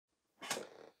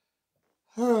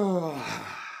Good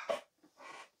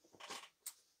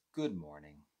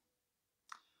morning.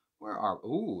 Where are?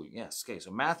 Oh, yes. Okay,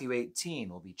 so Matthew 18.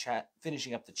 We'll be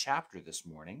finishing up the chapter this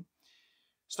morning,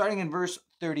 starting in verse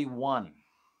 31.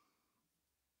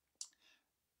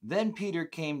 Then Peter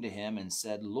came to him and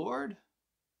said, Lord,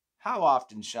 how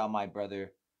often shall my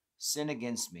brother sin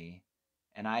against me,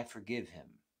 and I forgive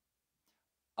him?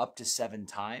 Up to 7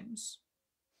 times?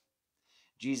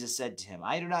 Jesus said to him,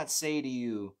 I do not say to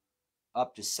you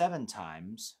up to 7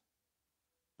 times,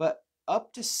 but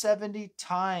up to 70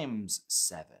 times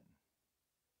 7.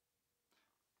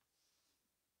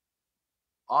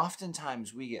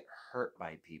 Oftentimes we get hurt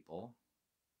by people.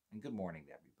 And good morning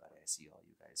to everybody. I see all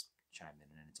you guys chime in,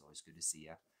 and it's always good to see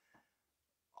you.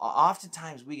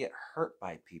 Oftentimes we get hurt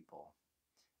by people,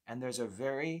 and there's a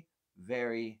very,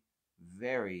 very,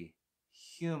 very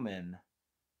human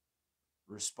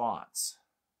response,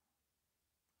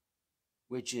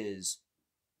 which is,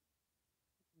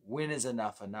 when is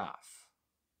enough enough?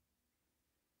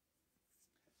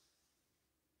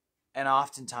 And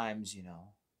oftentimes,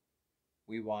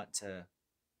 we want to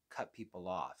cut people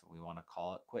off and we want to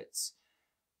call it quits.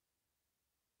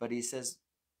 But he says,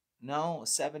 no,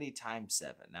 70 times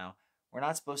 7. Now, we're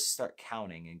not supposed to start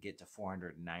counting and get to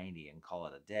 490 and call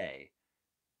it a day.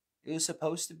 It was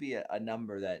supposed to be a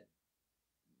number that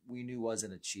we knew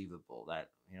wasn't achievable, that,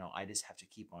 I just have to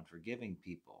keep on forgiving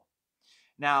people.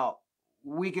 Now,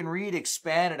 we can read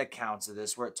expanded accounts of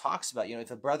this where it talks about,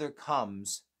 if a brother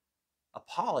comes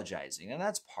apologizing, and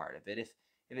that's part of it.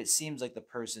 If it seems like the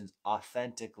person's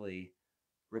authentically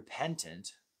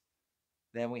repentant,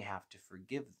 then we have to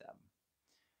forgive them.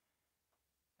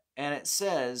 And it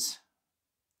says,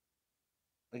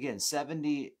 again,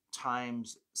 70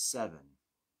 times 7.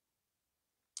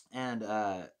 And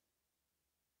I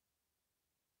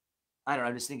don't know,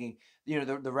 I'm just thinking,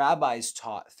 the rabbis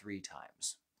taught 3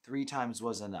 times. 3 times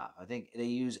was enough. I think they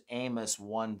use Amos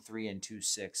 1:3 and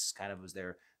 2:6 kind of was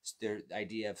their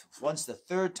idea of once the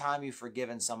 3rd time you've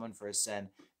forgiven someone for a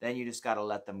sin, then you just got to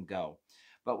let them go.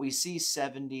 But we see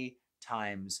 70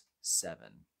 times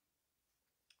 7.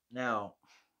 Now,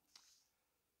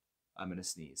 I'm going to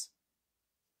sneeze.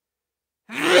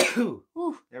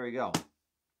 There we go.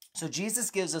 So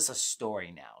Jesus gives us a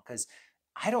story now, because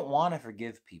I don't want to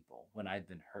forgive people when I've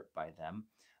been hurt by them,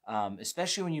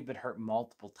 especially when you've been hurt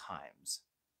multiple times.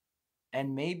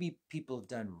 And maybe people have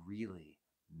done really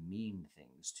mean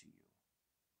things to you.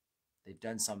 They've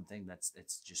done something that's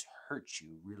just hurt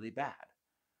you really bad.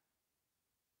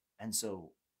 And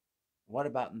so what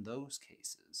about in those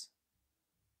cases?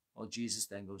 Well, Jesus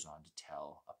then goes on to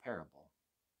tell a parable.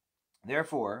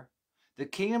 Therefore, the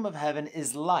kingdom of heaven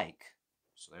is like,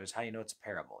 so there's how you know it's a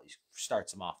parable. He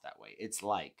starts them off that way. It's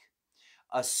like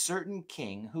a certain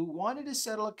king who wanted to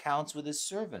settle accounts with his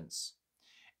servants.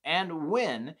 And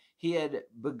when he had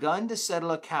begun to settle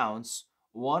accounts,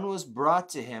 one was brought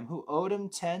to him who owed him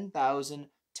 10,000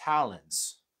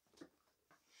 talents.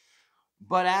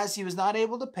 But as he was not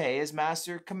able to pay, his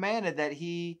master commanded that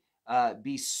he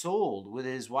be sold with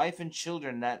his wife and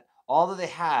children, that all that they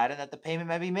had, and that the payment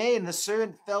might be made. And the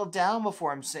servant fell down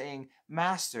before him, saying,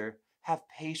 Master, have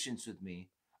patience with me.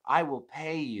 I will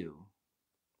pay you.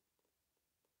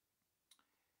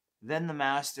 Then the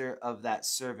master of that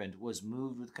servant was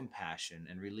moved with compassion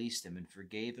and released him and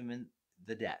forgave him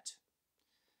the debt.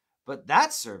 But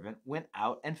that servant went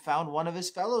out and found one of his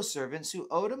fellow servants who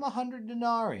owed him 100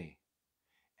 denarii.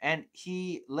 And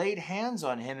he laid hands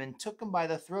on him and took him by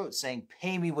the throat, saying,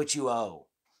 Pay me what you owe.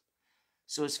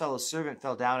 So his fellow servant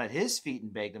fell down at his feet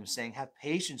and begged him, saying, Have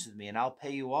patience with me, and I'll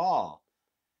pay you all.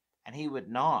 And he would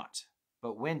not,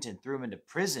 but went and threw him into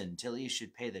prison till he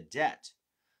should pay the debt.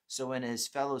 So when his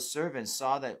fellow servants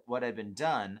saw that what had been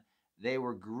done, they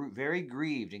were very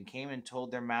grieved, and came and told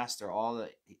their master all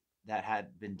that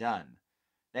had been done.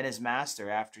 Then his master,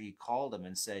 after he called him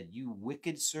and said, You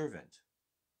wicked servant,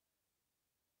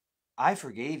 I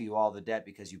forgave you all the debt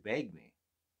because you begged me.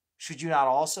 Should you not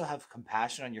also have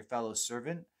compassion on your fellow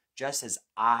servant, just as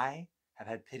I have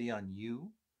had pity on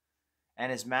you?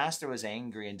 And his master was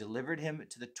angry and delivered him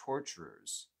to the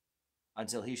torturers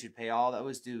until he should pay all that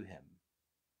was due him.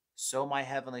 So my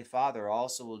heavenly Father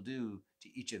also will do to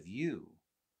each of you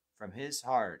from his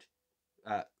heart.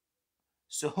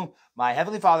 So my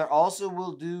heavenly Father also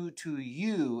will do to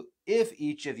you if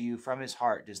each of you from his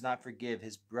heart does not forgive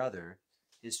his brother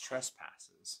his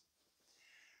trespasses.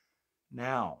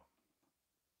 Now,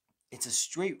 it's a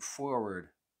straightforward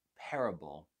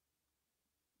parable,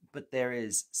 but there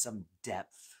is some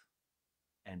depth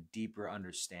and deeper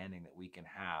understanding that we can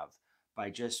have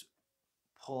by just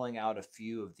pulling out a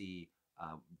few of the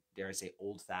dare I say,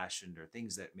 old-fashioned, or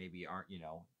things that maybe aren't,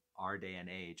 our day and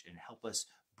age, and help us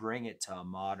bring it to a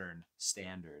modern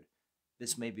standard,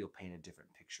 this maybe will paint a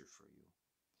different picture for you.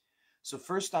 So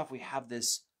first off, we have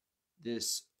this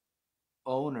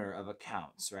owner of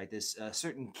accounts, right? This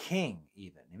certain king,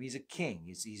 even. I mean, he's a king.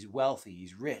 He's wealthy.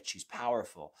 He's rich. He's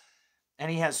powerful,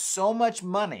 and he has so much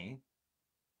money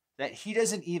that he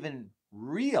doesn't even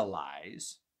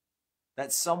realize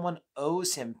that someone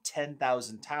owes him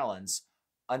 10,000 talents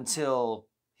until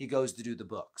he goes to do the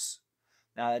books.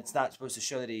 Now, it's not supposed to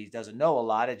show that he doesn't know a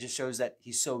lot. It just shows that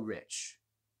he's so rich.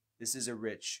 This is a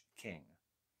rich king.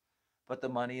 But the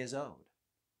money is owed.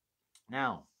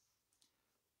 Now,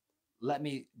 let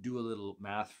me do a little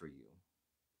math for you.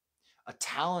 A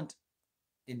talent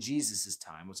in Jesus'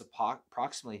 time was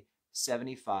approximately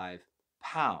 75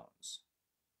 pounds.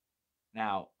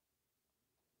 Now,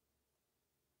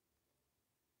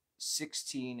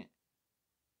 16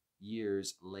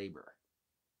 years labor,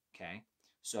 okay?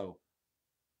 So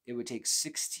it would take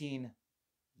 16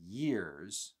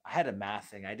 years. I had a math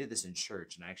thing. I did this in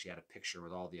church, and I actually had a picture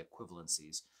with all the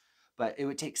equivalencies. But it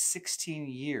would take 16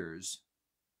 years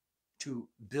to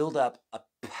build up a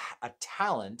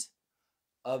talent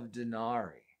of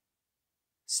denarii,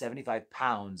 75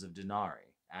 pounds of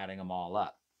denarii, adding them all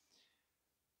up.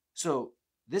 So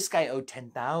this guy owed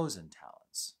 10,000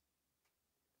 talents.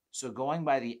 So going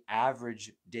by the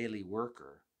average daily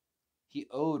worker, he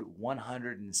owed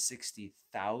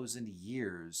 160,000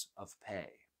 years of pay.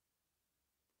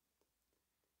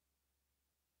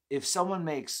 If someone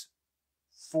makes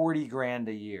 40 grand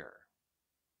a year,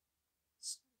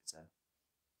 it's a,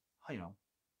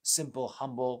 simple,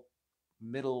 humble,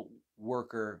 middle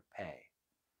worker pay.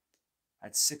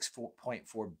 That's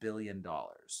 $6.4 billion.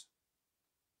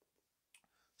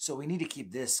 So we need to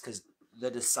keep this, because the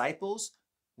disciples,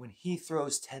 when he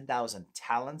throws 10,000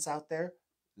 talents out there,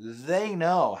 they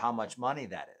know how much money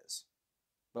that is.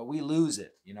 But we lose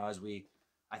it,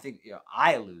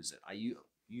 I lose it.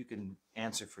 You can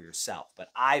answer for yourself,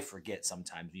 but I forget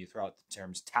sometimes when you throw out the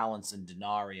terms talents and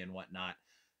denarii and whatnot.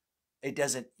 It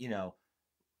doesn't,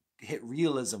 hit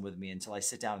realism with me until I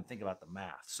sit down and think about the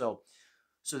math. So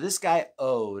this guy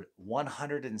owed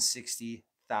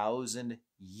 160,000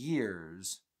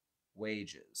 years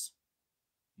wages.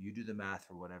 You do the math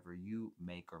for whatever you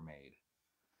make or made.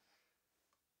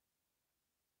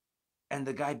 And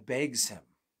the guy begs him,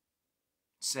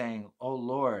 saying, "Oh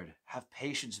Lord, have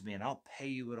patience with me and I'll pay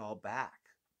you it all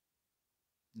back."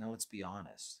 No, let's be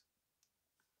honest.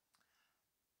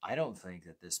 I don't think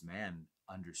that this man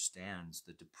understands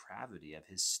the depravity of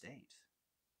his state.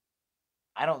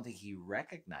 I don't think he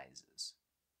recognizes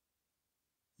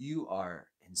you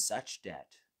are in such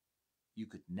debt, you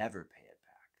could never pay it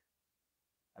back.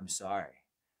 I'm sorry.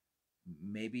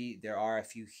 Maybe there are a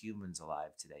few humans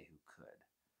alive today who could.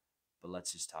 But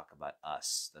let's just talk about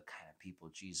us, the kind of people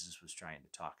Jesus was trying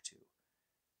to talk to.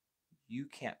 You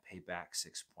can't pay back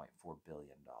 $6.4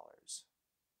 billion.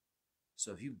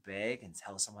 So if you beg and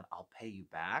tell someone, "I'll pay you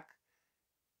back,"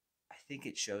 I think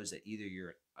it shows that either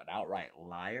you're an outright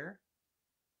liar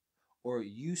or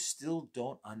you still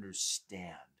don't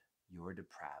understand your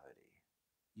depravity.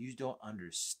 You don't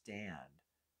understand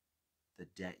the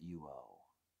debt you owe.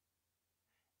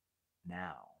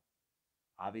 Now,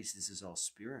 obviously, this is all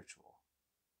spiritual.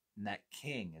 And that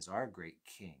king is our great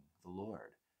king, the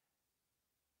Lord.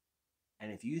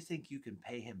 And if you think you can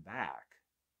pay him back,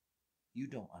 you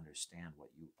don't understand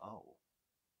what you owe.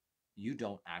 You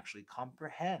don't actually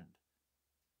comprehend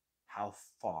how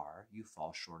far you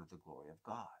fall short of the glory of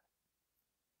God.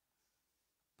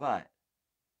 But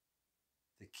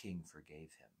the king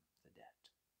forgave him the debt.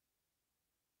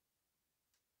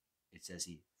 It says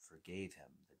he forgave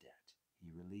him the debt. He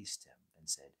released him and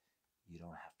said, "You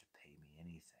don't have to pay me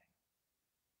anything."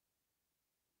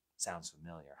 Sounds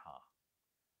familiar, huh?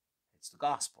 It's the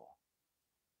gospel.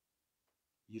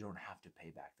 You don't have to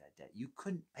pay back that debt. You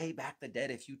couldn't pay back the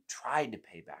debt if you tried to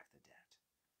pay back the debt.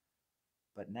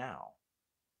 But now,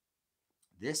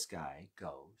 this guy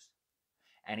goes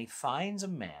and he finds a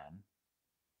man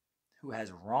who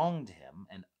has wronged him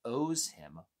and owes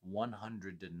him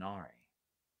 100 denarii.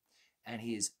 And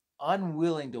he is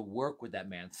unwilling to work with that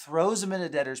man, throws him in a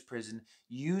debtor's prison.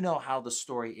 You know how the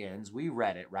story ends. We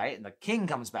read it, right? And the king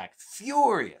comes back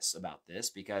furious about this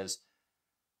because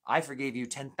I forgave you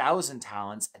 10,000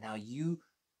 talents, and now you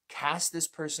cast this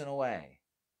person away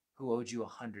who owed you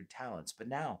 100 talents. But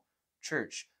now,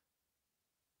 church,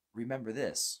 remember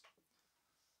this.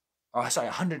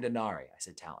 100 denarii. I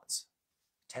said talents.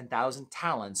 10,000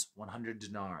 talents, 100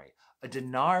 denarii. A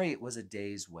denarii was a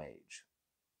day's wage.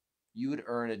 You would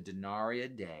earn a denarii a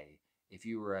day if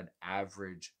you were an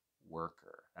average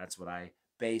worker. That's what I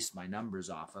based my numbers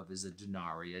off of, is a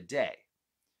denarii a day.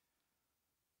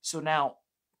 So now,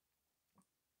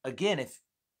 again, if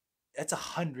that's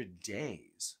 100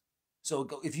 days. So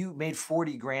if you made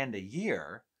 40 grand a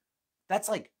year, that's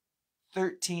like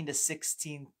 $13,000 to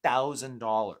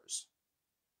 $16,000.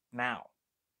 Now,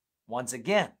 once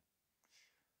again,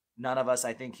 none of us,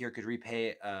 I think, here could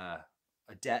repay a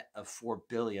debt of 4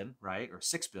 billion, right? Or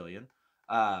 6 billion.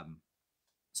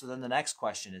 So then the next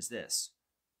question is this: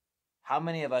 how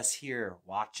many of us here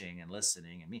watching and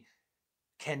listening, and me,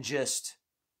 can just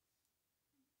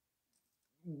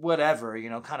whatever,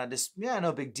 kind of just, yeah,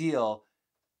 no big deal,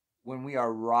 when we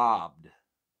are robbed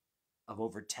of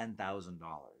over $10,000,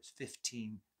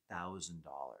 $15,000?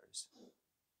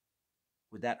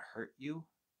 Would that hurt you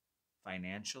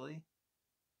financially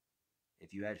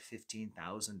if you had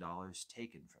 $15,000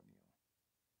 taken from you?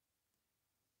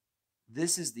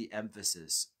 This is the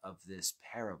emphasis of this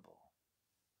parable,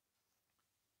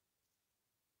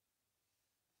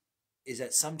 is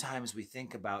that sometimes we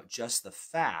think about just the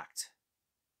fact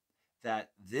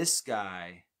that this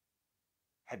guy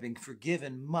had been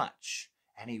forgiven much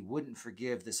and he wouldn't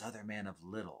forgive this other man of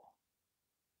little.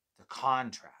 The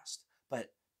contrast.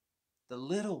 But the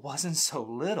little wasn't so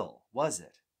little, was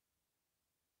it?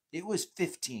 It was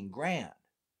 15 grand,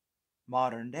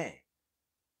 modern day.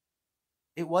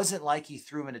 It wasn't like he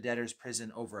threw him in a debtor's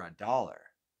prison over $1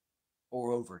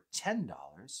 or over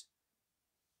 $10.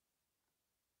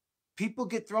 People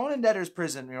get thrown in debtor's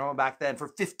prison, back then for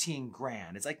 15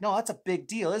 grand. It's like, no, that's a big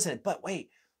deal, isn't it? But wait,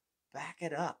 back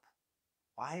it up.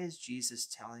 Why is Jesus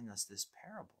telling us this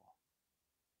parable?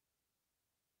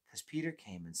 Because Peter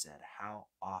came and said, how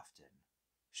often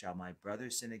shall my brother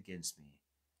sin against me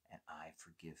and I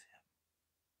forgive him?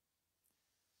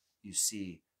 You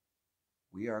see,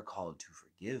 we are called to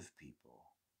forgive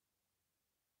people.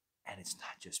 And it's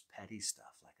not just petty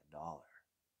stuff like $1.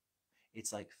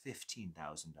 It's like $15,000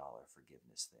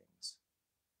 forgiveness things.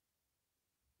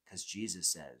 Because Jesus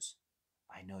says,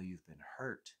 I know you've been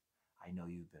hurt. I know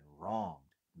you've been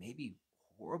wronged. Maybe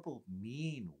horrible,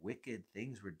 mean, wicked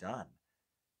things were done.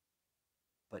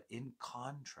 But in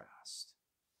contrast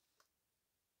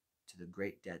to the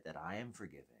great debt that I am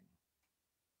forgiving,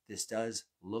 this does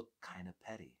look kind of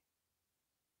petty.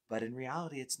 But in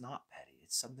reality, it's not petty.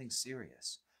 It's something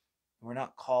serious. We're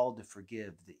not called to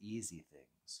forgive the easy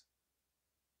things.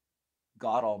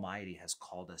 God Almighty has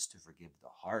called us to forgive the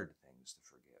hard things to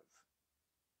forgive.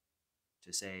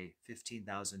 To say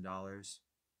 $15,000,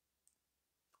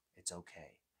 it's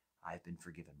okay. I've been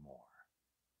forgiven more.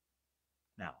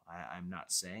 Now, I'm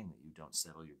not saying that you don't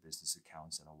settle your business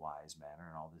accounts in a wise manner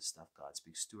and all this stuff. God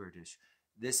speaks stewardish.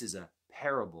 This is a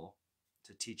parable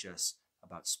to teach us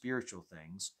about spiritual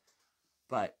things.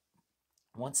 But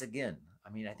once again, I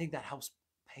think that helps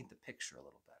paint the picture a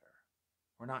little better.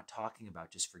 We're not talking about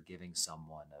just forgiving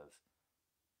someone of,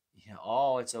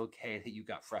 oh, it's okay that you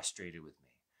got frustrated with me.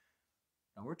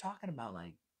 No, we're talking about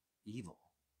like evil.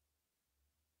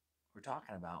 We're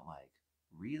talking about like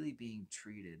really being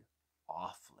treated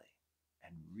awfully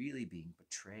and really being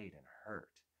betrayed and hurt.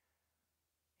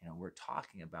 We're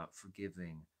talking about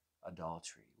forgiving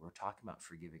adultery. We're talking about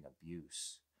forgiving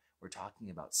abuse. We're talking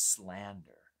about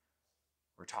slander.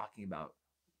 We're talking about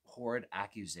horrid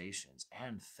accusations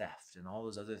and theft and all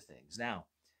those other things. Now,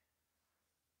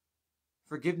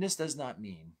 forgiveness does not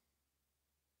mean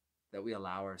that we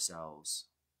allow ourselves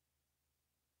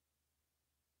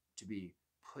to be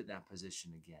put in that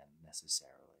position again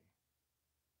necessarily.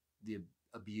 The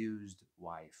abused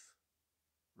wife,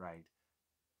 right?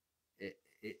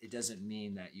 It doesn't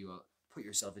mean that you put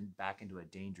yourself back into a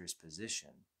dangerous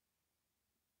position.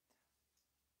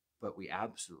 But we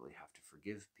absolutely have to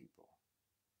forgive people.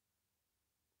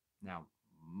 Now,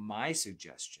 my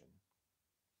suggestion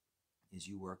is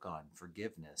you work on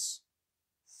forgiveness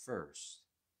first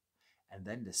and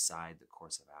then decide the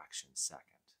course of action second.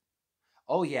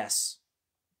 Oh, yes,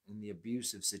 in the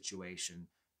abusive situation,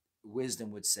 wisdom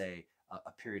would say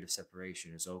a period of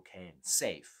separation is okay and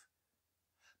safe.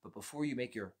 But before you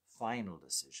make your final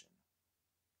decision,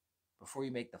 before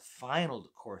you make the final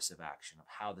course of action of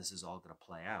how this is all going to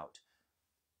play out,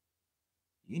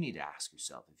 you need to ask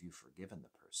yourself if you've forgiven the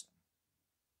person.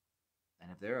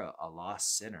 And if they're a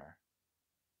lost sinner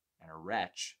and a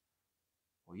wretch,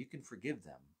 well, you can forgive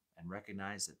them and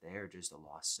recognize that they're just a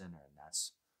lost sinner. And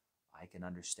I can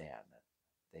understand that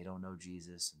they don't know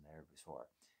Jesus and they're before.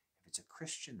 If it's a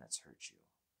Christian that's hurt you,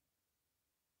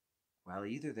 well,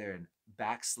 either they're in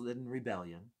backslidden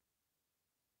rebellion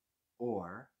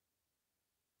or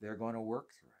they're going to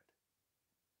work through it.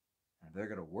 And if they're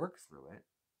going to work through it,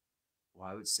 Well,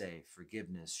 I would say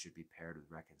forgiveness should be paired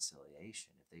with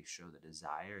reconciliation if they show the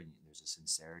desire and there's a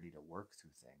sincerity to work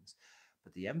through things.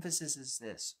 But the emphasis is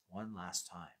this one last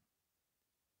time.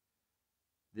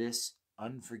 This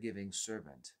unforgiving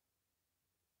servant,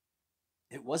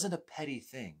 it wasn't a petty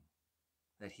thing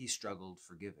that he struggled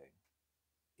forgiving.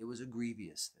 It was a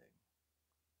grievous thing.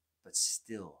 But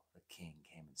still, the king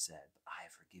came and said, "But I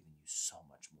have forgiven you so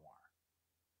much more.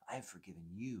 I have forgiven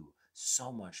you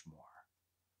so much more.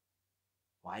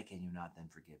 Why can you not then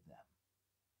forgive them?"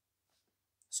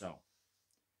 So,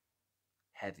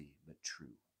 heavy but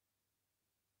true.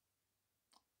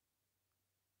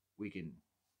 We can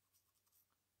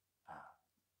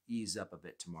ease up a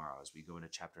bit tomorrow as we go into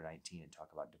chapter 19 and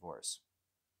talk about divorce.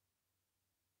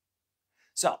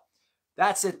 So,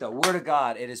 that's it, the Word of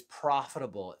God. It is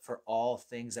profitable for all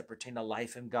things that pertain to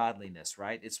life and godliness,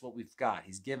 right? It's what we've got.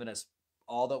 He's given us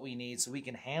all that we need so we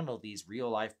can handle these real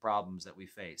life problems that we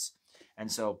face.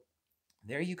 And so,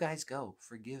 there you guys go.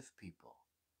 Forgive people.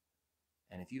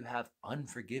 And if you have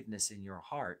unforgiveness in your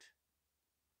heart,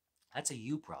 that's a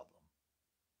you problem.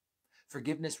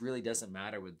 Forgiveness really doesn't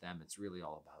matter with them. It's really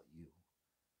all about you.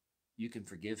 You can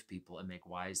forgive people and make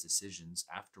wise decisions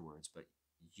afterwards, but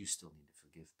you still need to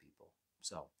forgive people.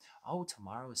 So,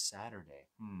 tomorrow is Saturday.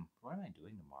 What am I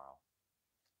doing tomorrow?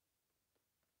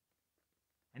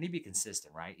 I need to be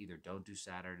consistent, right? Either don't do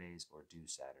Saturdays or do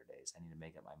Saturdays. I need to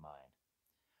make up my mind.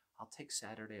 I'll take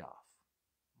Saturday off.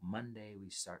 Monday, we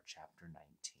start chapter 19.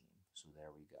 So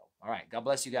there we go. All right. God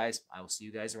bless you guys. I will see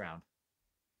you guys around.